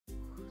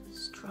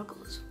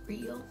struggle is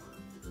real.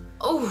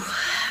 Oh,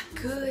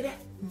 good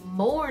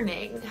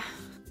morning.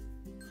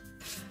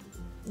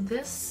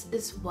 This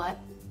is what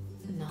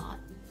not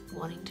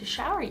wanting to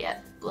shower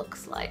yet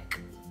looks like.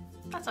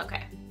 That's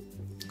okay.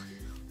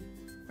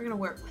 We're gonna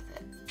work with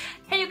it.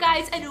 Hey you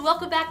guys, and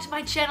welcome back to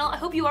my channel. I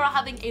hope you are all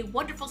having a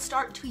wonderful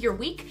start to your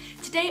week.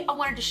 Today I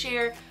wanted to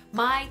share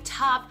my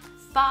top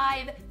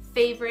 5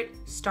 favorite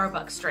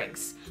Starbucks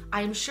drinks.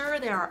 I am sure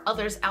there are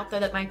others out there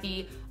that might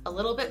be a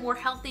little bit more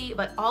healthy,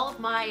 but all of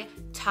my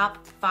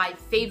top 5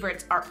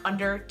 favorites are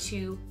under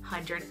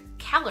 200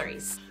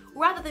 calories.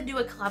 Rather than do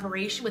a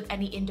collaboration with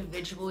any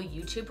individual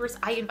YouTubers,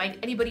 I invite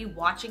anybody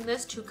watching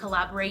this to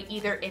collaborate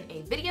either in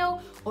a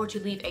video or to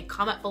leave a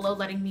comment below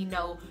letting me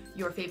know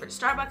your favorite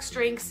Starbucks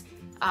drinks,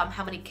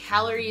 how many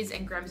calories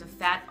and grams of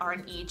fat are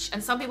in each.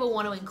 And some people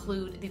want to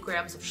include the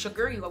grams of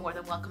sugar. You are more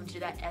than welcome to do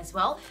that as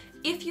well.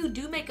 If you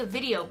do make a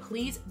video,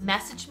 please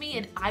message me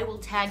and I will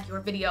tag your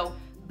video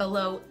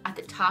below at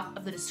the top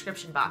of the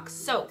description box.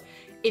 So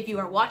if you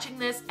are watching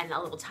this and a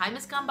little time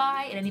has gone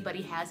by and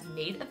anybody has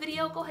made a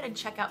video, go ahead and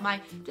check out my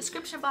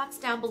description box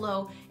down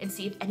below and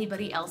see if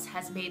anybody else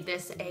has made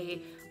this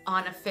a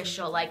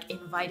unofficial, like,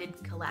 invited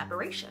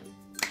collaboration.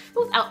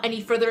 But without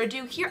any further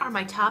ado, here are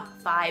my top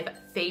 5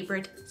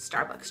 favorite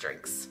Starbucks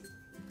drinks.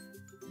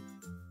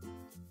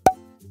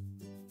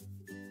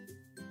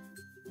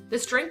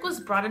 This drink was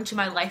brought into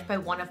my life by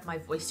one of my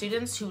voice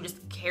students who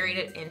just carried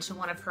it into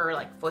one of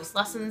her voice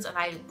lessons, and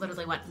I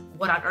literally went,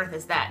 what on earth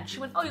is that? And she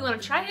went, oh, you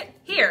want to try it?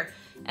 Here.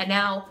 And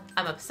now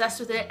I'm obsessed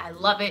with it. I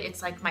love it.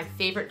 It's like my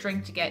favorite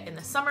drink to get in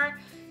the summer.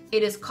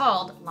 It is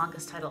called,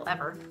 longest title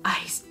ever,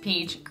 Iced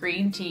Peach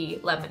Green Tea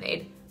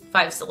Lemonade.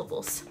 5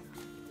 syllables.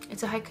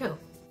 It's a haiku.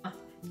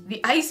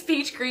 The Iced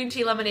Peach Green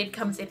Tea Lemonade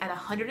comes in at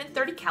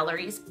 130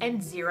 calories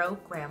and 0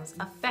 grams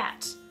of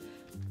fat.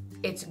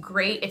 It's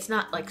great. It's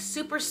not like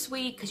super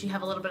sweet because you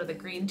have a little bit of the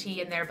green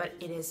tea in there, but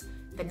it is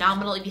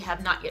phenomenal. If you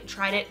have not yet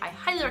tried it, I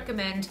highly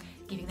recommend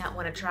giving that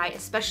one a try,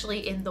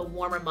 especially in the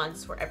warmer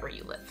months wherever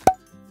you live.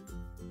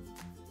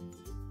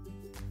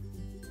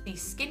 The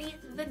Skinny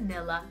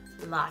Vanilla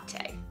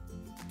Latte.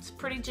 It's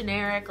pretty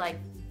generic, like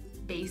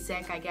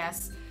basic, I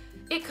guess.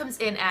 It comes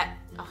in at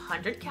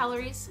 100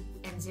 calories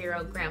and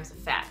 0 grams of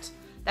fat.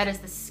 That is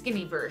the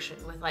skinny version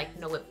with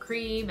no whipped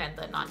cream and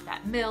the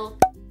non-fat milk.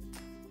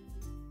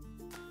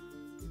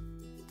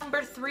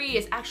 Number 3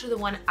 is actually the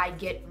one I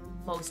get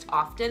most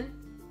often.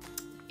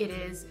 It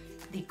is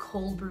the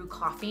cold brew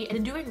coffee. And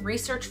in doing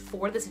research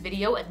for this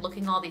video and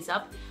looking all these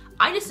up,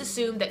 I just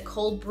assumed that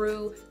cold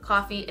brew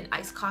coffee and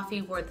iced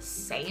coffee were the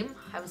same.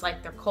 I was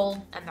like, they're cold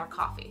and they're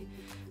coffee.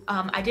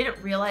 I didn't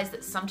realize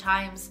that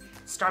sometimes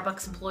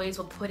Starbucks employees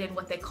will put in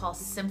what they call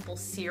simple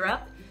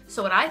syrup.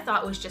 So what I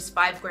thought was just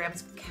 5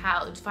 grams of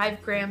calories.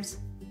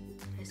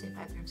 Did I say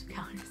 5 grams of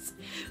calories?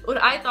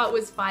 What I thought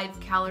was 5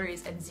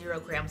 calories and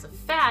 0 grams of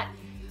fat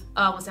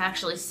was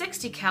actually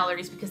 60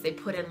 calories because they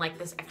put in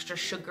this extra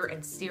sugar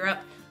and syrup.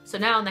 So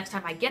now next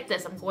time I get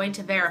this, I'm going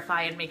to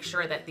verify and make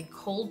sure that the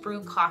cold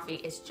brew coffee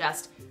is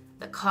just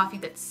the coffee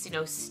that's,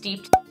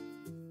 steeped.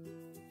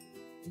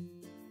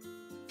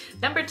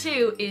 Number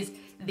 2 is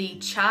the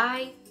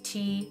chai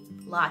tea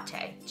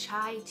latte.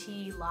 Chai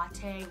tea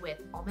latte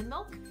with almond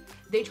milk.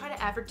 They try to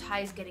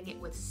advertise getting it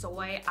with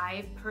soy.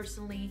 I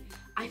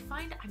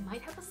find I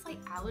might have a slight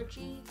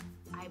allergy.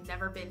 I've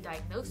never been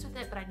diagnosed with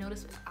it, but I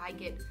notice if I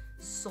get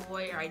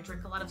soy or I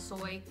drink a lot of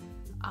soy,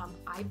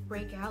 I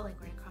break out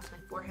right across my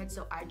forehead,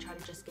 so I try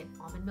to just get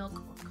almond milk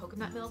or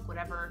coconut milk,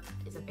 whatever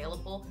is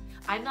available.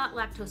 I'm not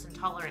lactose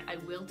intolerant. I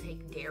will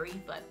take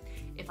dairy, but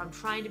if I'm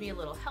trying to be a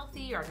little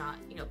healthy or not,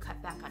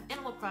 cut back on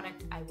animal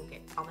product, I will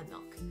get almond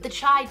milk. The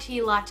chai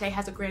tea latte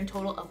has a grand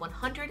total of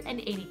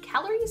 180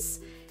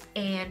 calories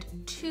and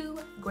 2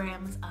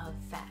 grams of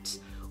fat,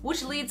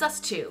 which leads us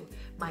to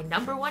my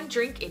number 1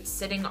 drink. It's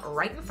sitting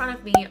right in front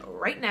of me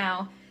right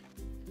now.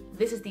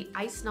 This is the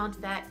iced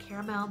non-fat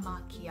caramel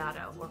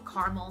macchiato, or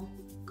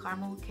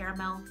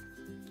caramel,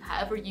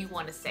 however you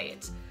want to say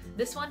it.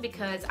 This one,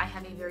 because I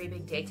have a very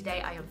big day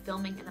today. I am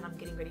filming and then I'm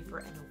getting ready for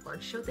an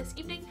award show this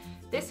evening.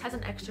 This has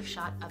an extra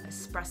shot of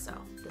espresso.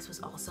 This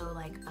was also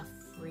a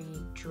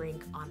free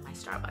drink on my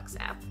Starbucks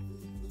app.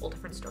 Whole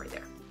different story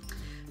there.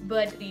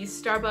 But the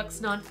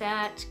Starbucks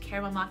non-fat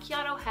caramel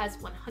macchiato has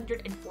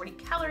 140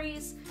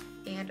 calories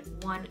and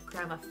 1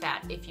 gram of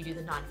fat if you do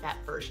the non-fat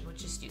version,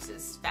 which just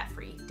uses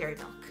fat-free dairy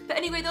milk. But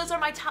anyway, those are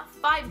my top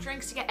 5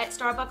 drinks to get at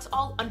Starbucks,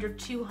 all under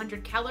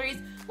 200 calories.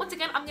 Once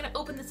again, I'm gonna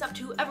open this up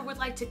to whoever would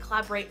like to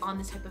collaborate on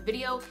this type of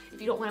video. If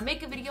you don't wanna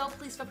make a video,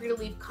 please feel free to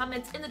leave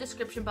comments in the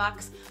description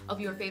box of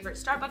your favorite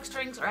Starbucks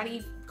drinks or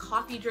any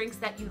coffee drinks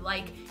that you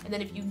like. And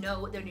then if you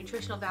know their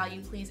nutritional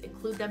value, please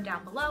include them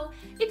down below.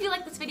 If you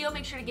like this video,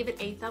 make sure to give it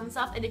a thumbs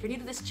up. And if you're new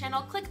to this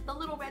channel, click the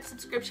little red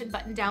subscription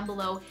button down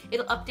below.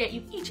 It'll update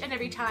you each and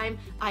every time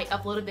I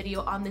upload a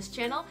video on this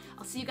channel.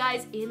 I'll see you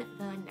guys in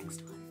the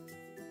next one.